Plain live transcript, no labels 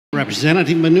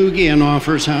Representative Manoogian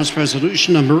offers House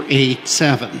Resolution number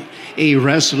 87, a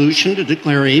resolution to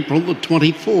declare April the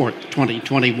 24th,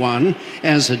 2021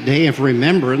 as a day of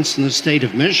remembrance in the state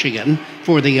of Michigan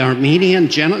for the Armenian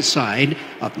Genocide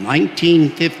of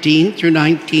 1915 through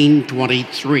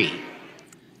 1923.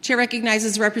 Chair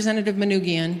recognizes Representative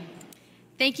Manoogian.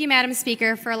 Thank you, Madam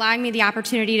Speaker, for allowing me the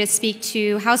opportunity to speak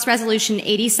to House Resolution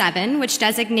 87, which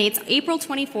designates April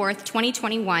 24th,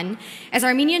 2021 as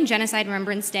Armenian Genocide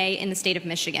Remembrance Day in the state of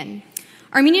Michigan.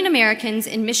 Armenian Americans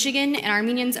in Michigan and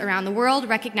Armenians around the world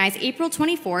recognize April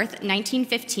 24th,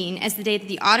 1915 as the day that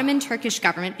the Ottoman Turkish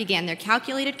government began their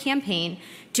calculated campaign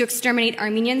to exterminate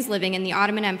Armenians living in the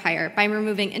Ottoman Empire by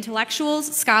removing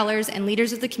intellectuals, scholars, and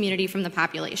leaders of the community from the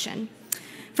population.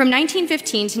 From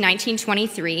 1915 to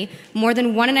 1923, more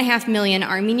than 1.5 million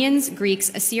Armenians,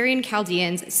 Greeks, Assyrian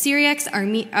Chaldeans, Syriacs,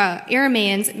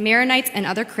 Aramaeans, Maronites, and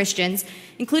other Christians,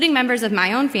 including members of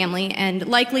my own family and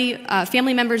likely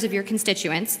family members of your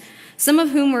constituents, some of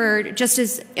whom were just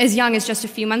as young as just a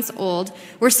few months old,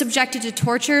 were subjected to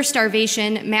torture,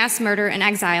 starvation, mass murder, and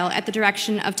exile at the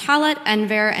direction of Talat,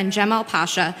 Enver, and Cemal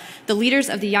Pasha, the leaders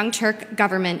of the Young Turk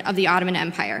government of the Ottoman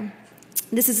Empire.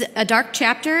 This is a dark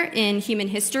chapter in human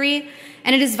history,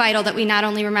 and it is vital that we not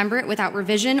only remember it without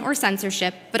revision or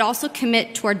censorship, but also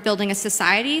commit toward building a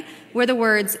society where the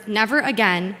words "never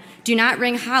again" do not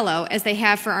ring hollow as they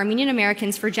have for Armenian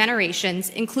Americans for generations,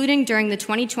 including during the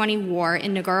 2020 war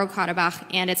in Nagorno-Karabakh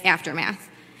and its aftermath.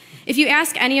 If you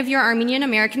ask any of your Armenian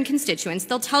American constituents,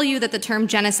 they'll tell you that the term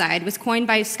genocide was coined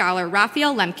by scholar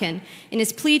Raphael Lemkin in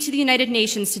his plea to the United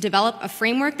Nations to develop a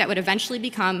framework that would eventually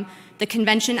become the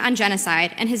Convention on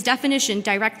Genocide, and his definition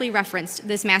directly referenced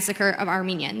this massacre of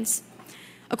Armenians.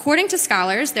 According to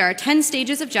scholars, there are 10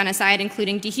 stages of genocide,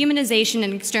 including dehumanization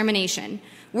and extermination,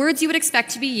 words you would expect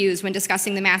to be used when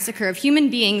discussing the massacre of human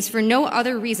beings for no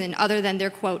other reason other than their,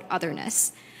 quote,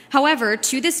 otherness. However,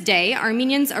 to this day,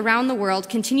 Armenians around the world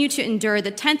continue to endure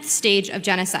the 10th stage of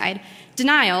genocide,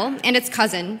 denial, and its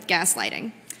cousin,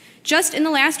 gaslighting. Just in the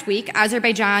last week,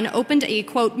 Azerbaijan opened a,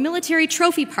 quote, military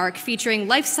trophy park featuring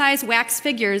life-size wax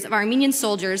figures of Armenian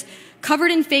soldiers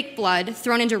covered in fake blood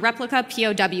thrown into replica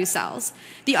POW cells.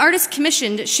 The artists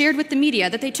commissioned shared with the media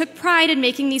that they took pride in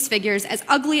making these figures as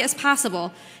ugly as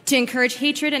possible to encourage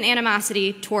hatred and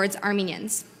animosity towards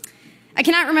Armenians. I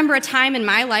cannot remember a time in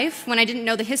my life when I didn't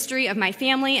know the history of my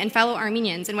family and fellow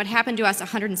Armenians and what happened to us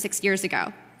 106 years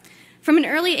ago. From an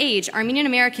early age, Armenian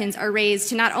Americans are raised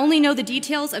to not only know the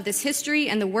details of this history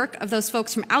and the work of those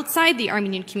folks from outside the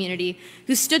Armenian community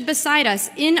who stood beside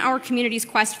us in our community's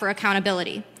quest for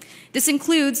accountability. This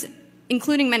includes,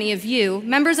 including many of you,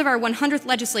 members of our 100th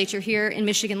legislature here in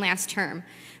Michigan last term,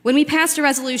 when we passed a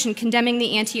resolution condemning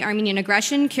the anti-Armenian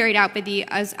aggression carried out by the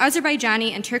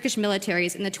Azerbaijani and Turkish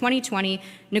militaries in the 2020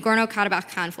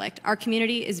 Nagorno-Karabakh conflict. Our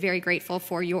community is very grateful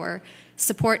for your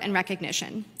support and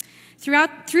recognition.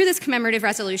 Through this commemorative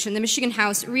resolution, the Michigan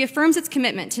House reaffirms its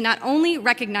commitment to not only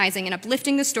recognizing and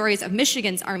uplifting the stories of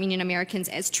Michigan's Armenian Americans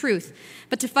as truth,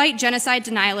 but to fight genocide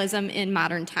denialism in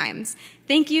modern times.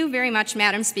 Thank you very much,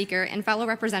 Madam Speaker and fellow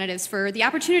representatives, for the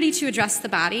opportunity to address the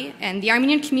body. And the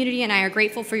Armenian community and I are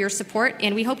grateful for your support,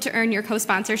 and we hope to earn your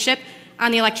co-sponsorship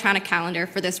on the electronic calendar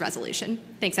for this resolution.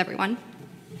 Thanks, everyone.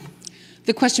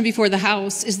 The question before the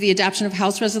House is the adoption of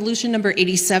House Resolution number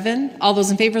 87. All those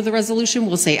in favor of the resolution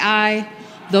will say aye.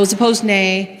 Those opposed,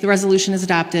 nay. The resolution is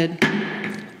adopted.